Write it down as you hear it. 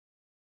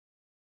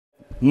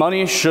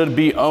Money should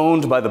be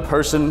owned by the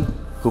person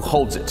who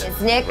holds it. It's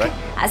Nick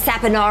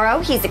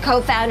Saponaro. He's the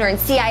co-founder and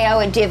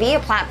CIO at Divi, a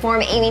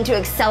platform aiming to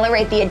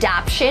accelerate the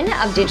adoption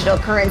of digital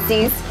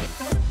currencies.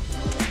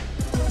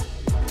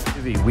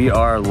 We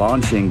are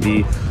launching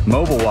the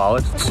mobile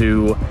wallet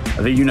to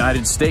the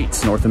United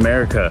States, North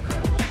America.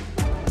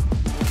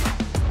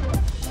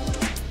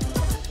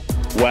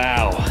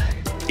 Wow,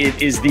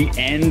 it is the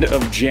end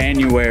of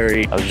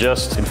January. I was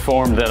just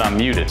informed that I'm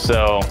muted,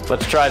 so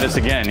let's try this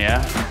again,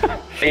 yeah?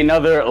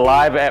 Another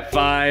Live at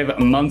 5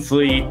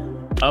 monthly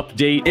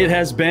update. It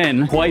has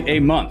been quite a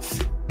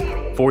month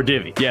for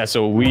Divi. Yeah,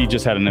 so we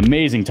just had an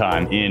amazing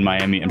time in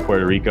Miami and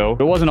Puerto Rico.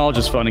 It wasn't all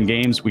just fun and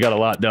games. We got a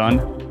lot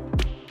done.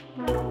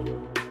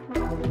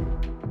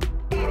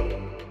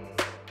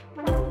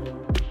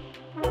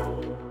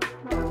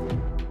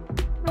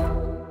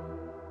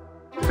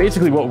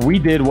 Basically what we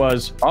did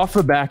was, off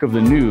the back of the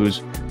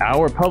news,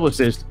 our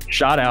publicist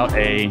shot out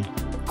a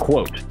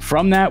quote.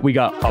 From that, we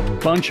got a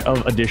bunch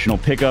of additional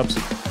pickups.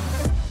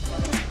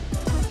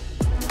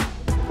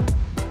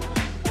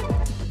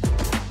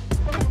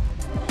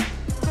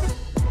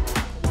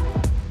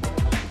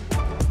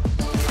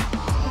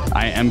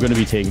 I am going to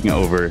be taking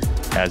over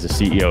as the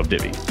CEO of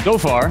Divi. So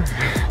far,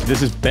 this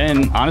has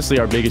been honestly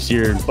our biggest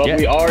year. But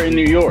we are in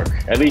New York.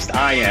 At least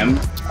I am.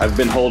 I've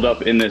been holed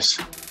up in this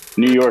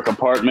New York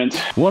apartment.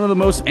 One of the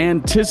most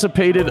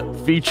anticipated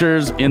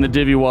features in the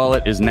Divi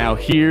wallet is now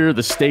here,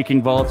 the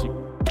staking vault.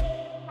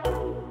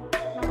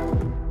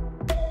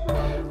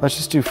 Let's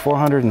just do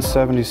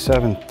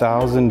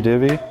 477,000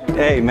 Divi.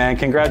 Hey man,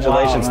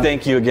 congratulations. Wow, man.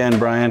 Thank you again,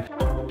 Brian.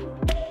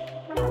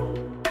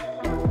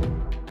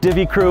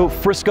 Divi crew,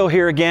 Frisco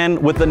here again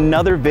with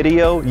another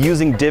video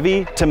using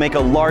Divi to make a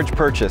large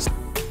purchase.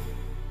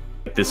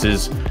 This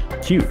is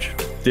huge.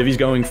 Divi's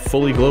going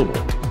fully global.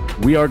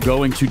 We are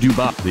going to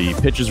Dubai. The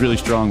pitch is really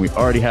strong. We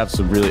already have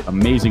some really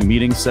amazing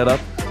meetings set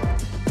up.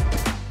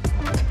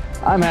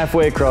 I'm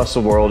halfway across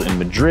the world in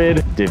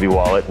Madrid. Divi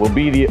Wallet will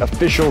be the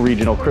official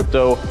regional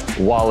crypto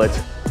wallet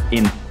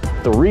in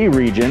 3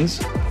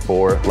 regions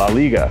for La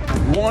Liga.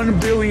 1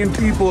 billion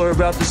people are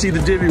about to see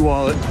the Divi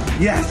Wallet.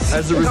 Yes!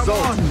 As a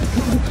result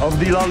of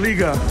the La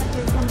Liga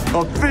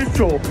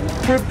official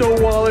crypto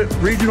wallet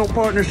regional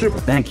partnership.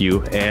 Thank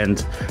you,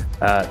 and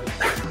I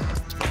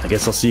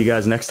guess I'll see you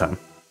guys next time.